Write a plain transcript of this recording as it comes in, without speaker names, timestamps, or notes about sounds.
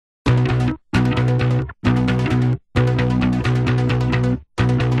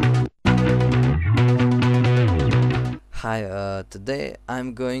Hi, today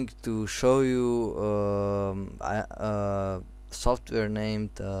I'm going to show you software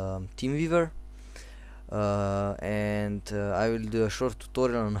named TeamViewer, and I will do a short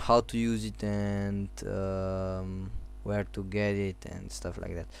tutorial on how to use it and where to get it and stuff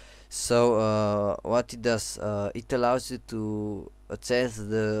like that. So what it does, it allows you to access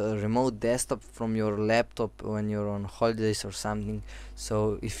the remote desktop from your laptop when you're on holidays or something.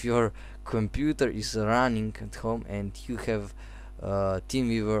 So if your computer is running at home and you have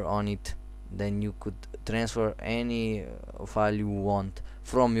TeamViewer on it, then you could transfer any file you want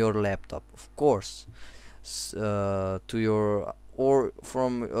from your laptop, of course, to your, or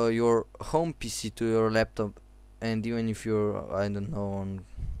from your home PC to your laptop. And even if you're, I don't know,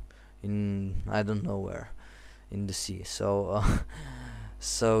 I don't know where, in the sea. So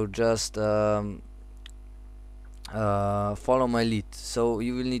so just follow my lead. So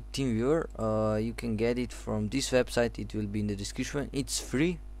you will need TeamViewer. You can get it from this website. It will be in the description. It's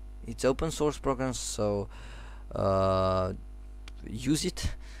free. It's open source program, so use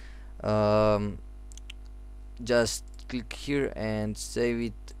it. Just click here and save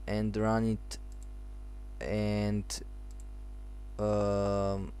it and run it and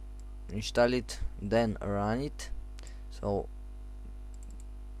install it, then run it. So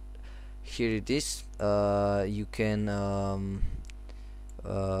here it is. You can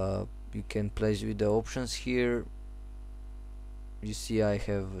place with the options here. You see I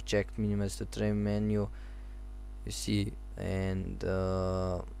have checked minimize the tray menu, you see, and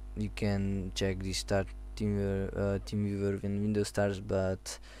you can check the start TeamViewer when Windows starts,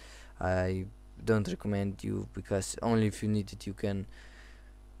 but I don't recommend you, because only if you need it you can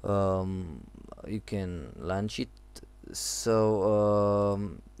launch it. So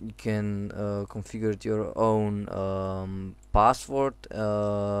you can configure your own password.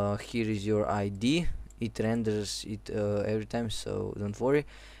 Here is your ID. It renders it every time, so don't worry.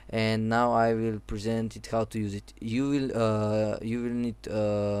 And now I will present it how to use it. You will need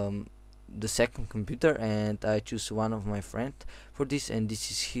the second computer, and I choose one of my friend for this, and this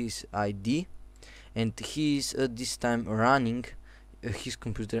is his ID, and he is this time running his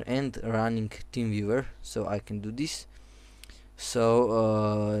computer and running TeamViewer, so I can do this.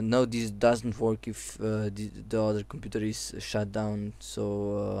 So no, this doesn't work if the other computer is shut down,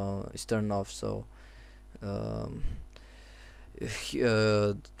 so it's turned off. So um,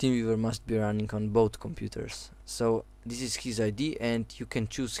 TeamViewer must be running on both computers. So this is his ID, and you can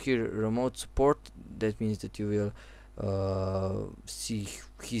choose here remote support. That means that you will see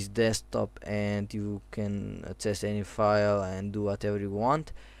his desktop and you can access any file and do whatever you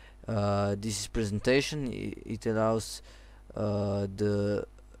want. This is presentation. It allows the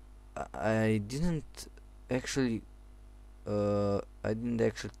I didn't actually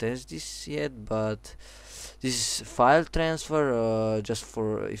test this yet, but this is file transfer. Just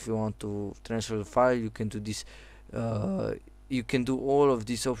for if you want to transfer the file, you can do this. You can do all of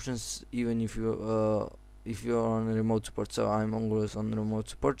these options even if you're on remote support. So I'm always on remote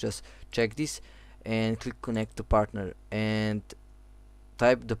support. Just check this and click connect to partner and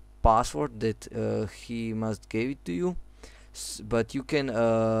type the password that he must give it to you. But you can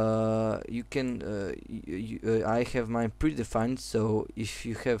I have mine predefined, so if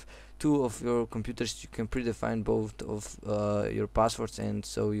you have two of your computers you can predefine both of your passwords, and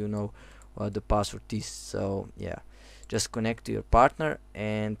so you know what the password is. So yeah, just connect to your partner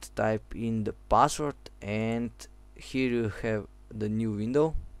and type in the password, and here you have the new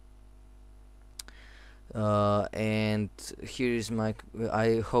window. And here is my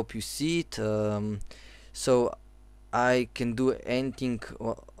I hope you see it. So I can do anything.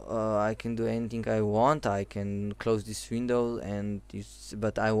 I can do anything I want. I can close this window, and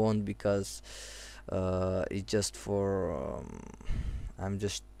but I won't, because it's just for I'm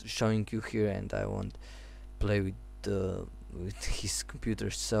just showing you here, and I won't play with his computer.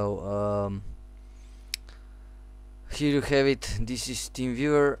 So here you have it. This is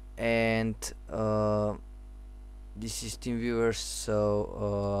TeamViewer, and this is TeamViewer.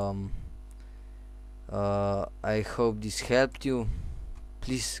 So I hope this helped you.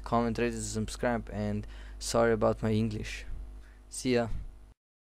 Please comment, rate, and subscribe, and sorry about my English. See ya.